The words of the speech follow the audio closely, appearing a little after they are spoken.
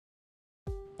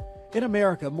In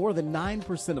America, more than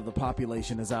 9% of the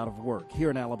population is out of work. Here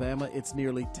in Alabama, it's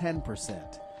nearly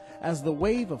 10%. As the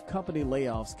wave of company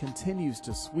layoffs continues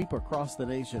to sweep across the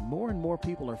nation, more and more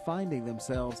people are finding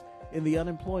themselves in the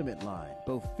unemployment line,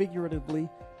 both figuratively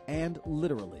and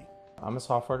literally. I'm a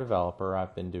software developer.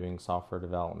 I've been doing software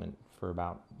development for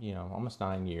about, almost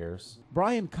 9 years.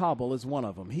 Brian Cobble is one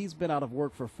of them. He's been out of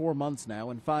work for 4 months now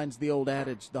and finds the old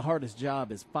adage, the hardest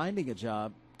job is finding a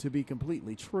job, to be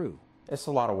completely true. It's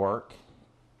a lot of work.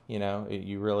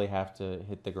 You really have to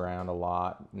hit the ground a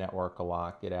lot, network a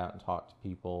lot, get out and talk to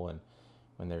people, and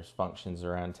when there's functions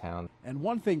around town. And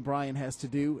one thing Brian has to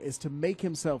do is to make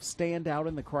himself stand out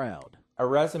in the crowd. A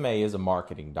resume is a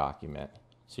marketing document,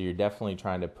 so you're definitely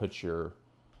trying to put your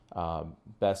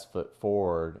best foot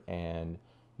forward, and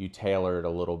you tailor it a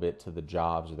little bit to the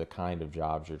jobs or the kind of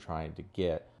jobs you're trying to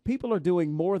get. People are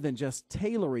doing more than just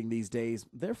tailoring these days.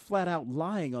 They're flat out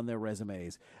lying on their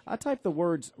resumes. I typed the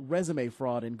words resume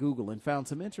fraud in Google and found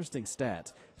some interesting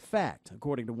stats. Fact,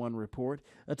 according to one report,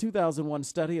 a 2001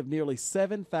 study of nearly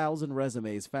 7,000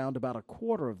 resumes found about a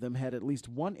quarter of them had at least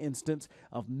one instance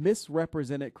of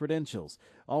misrepresented credentials.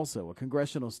 Also, a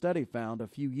congressional study found a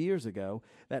few years ago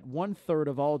that 1/3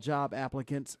 of all job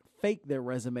applicants faked their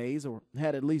resumes or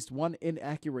had at least one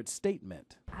inaccurate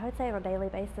statement. I would say on a daily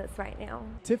basis right now.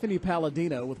 Tiffany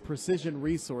Palladino with Precision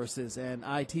Resources, an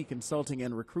IT consulting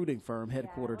and recruiting firm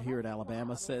headquartered here in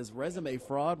Alabama, says resume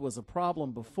fraud was a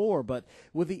problem before, but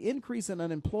with the increase in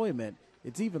unemployment,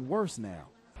 it's even worse now.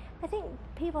 I think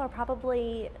people are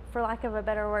probably, for lack of a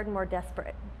better word, more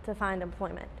desperate to find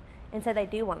employment. And so they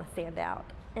do want to stand out.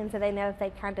 And so they know if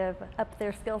they kind of up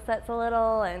their skill sets a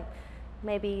little and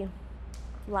maybe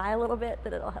lie a little bit,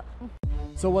 that it'll help.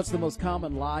 So what's the most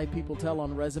common lie people tell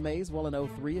on resumes? Well, in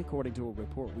 2003, according to a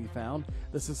report we found,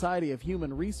 the Society of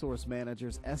Human Resource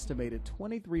Managers estimated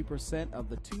 23% of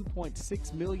the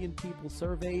 2.6 million people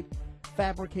surveyed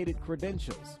fabricated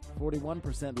credentials.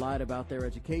 41% lied about their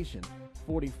education.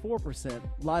 44%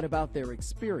 lied about their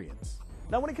experience.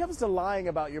 Now, when it comes to lying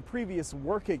about your previous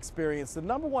work experience, the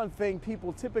number one thing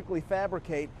people typically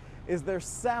fabricate is their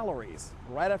salaries.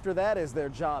 Right after that is their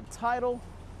job title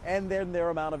and then their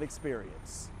amount of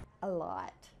experience. A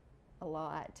lot.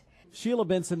 Sheila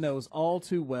Benson knows all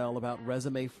too well about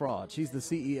resume fraud. She's the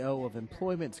CEO of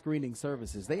Employment Screening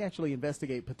Services. They actually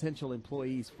investigate potential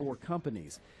employees for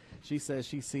companies. She says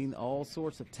she's seen all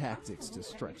sorts of tactics to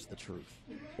stretch the truth.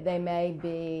 They may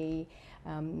be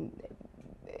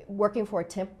working for a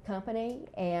temp company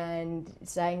and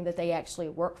saying that they actually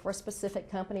work for a specific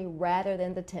company rather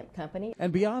than the temp company.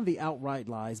 And beyond the outright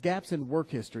lies, gaps in work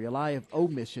history, a lie of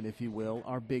omission, if you will,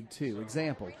 are big too.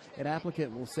 Example, an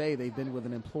applicant will say they've been with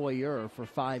an employer for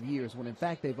 5 years when in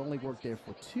fact they've only worked there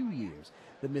for 2 years.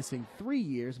 The missing 3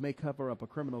 years may cover up a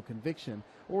criminal conviction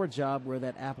or a job where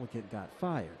that applicant got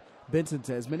fired. Benson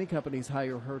says many companies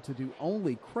hire her to do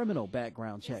only criminal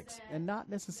background checks and not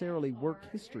necessarily work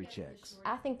history checks.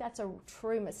 I think that's a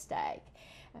true mistake.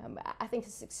 I think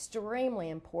it's extremely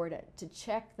important to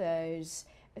check those,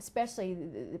 especially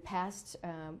the past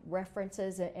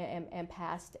references and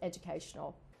past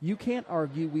educational. You can't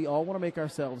argue we all want to make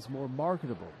ourselves more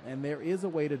marketable, and there is a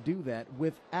way to do that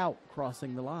without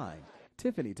crossing the line.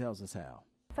 Tiffany tells us how.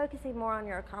 Focusing more on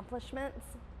your accomplishments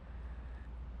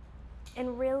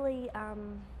and really,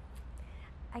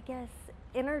 I guess,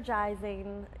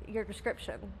 energizing your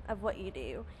description of what you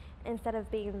do. Instead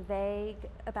of being vague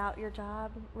about your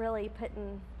job, really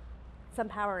putting some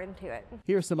power into it.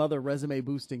 Here's some other resume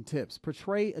boosting tips.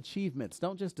 Portray achievements.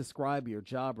 Don't just describe your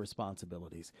job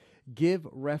responsibilities. Give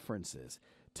references.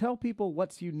 Tell people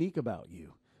what's unique about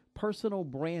you. Personal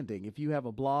branding. If you have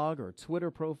a blog or Twitter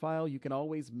profile, you can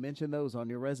always mention those on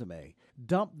your resume.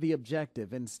 Dump the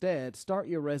objective. Instead, start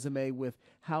your resume with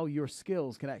how your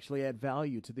skills can actually add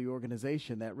value to the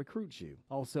organization that recruits you.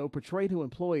 Also, portray to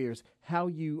employers how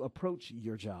you approach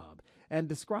your job and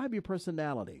describe your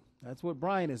personality. That's what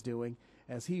Brian is doing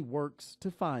as he works to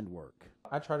find work.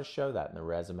 I try to show that in the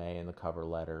resume and the cover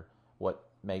letter, what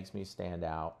makes me stand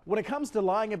out. When it comes to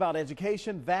lying about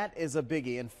education, that is a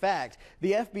biggie. In fact,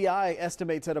 the FBI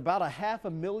estimates that about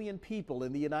 500,000 people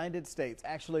in the United States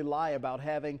actually lie about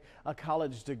having a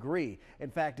college degree.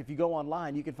 In fact, if you go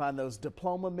online, you can find those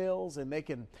diploma mills, and they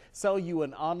can sell you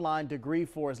an online degree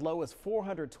for as low as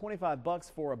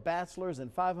 $425 for a bachelor's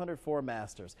and $500 for a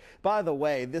master's. By the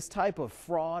way, this type of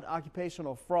fraud,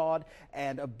 occupational fraud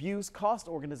and abuse, cost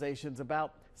organizations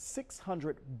about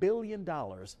 $600 billion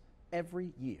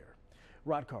every year.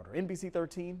 Rod Carter, NBC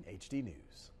 13 HD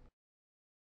News.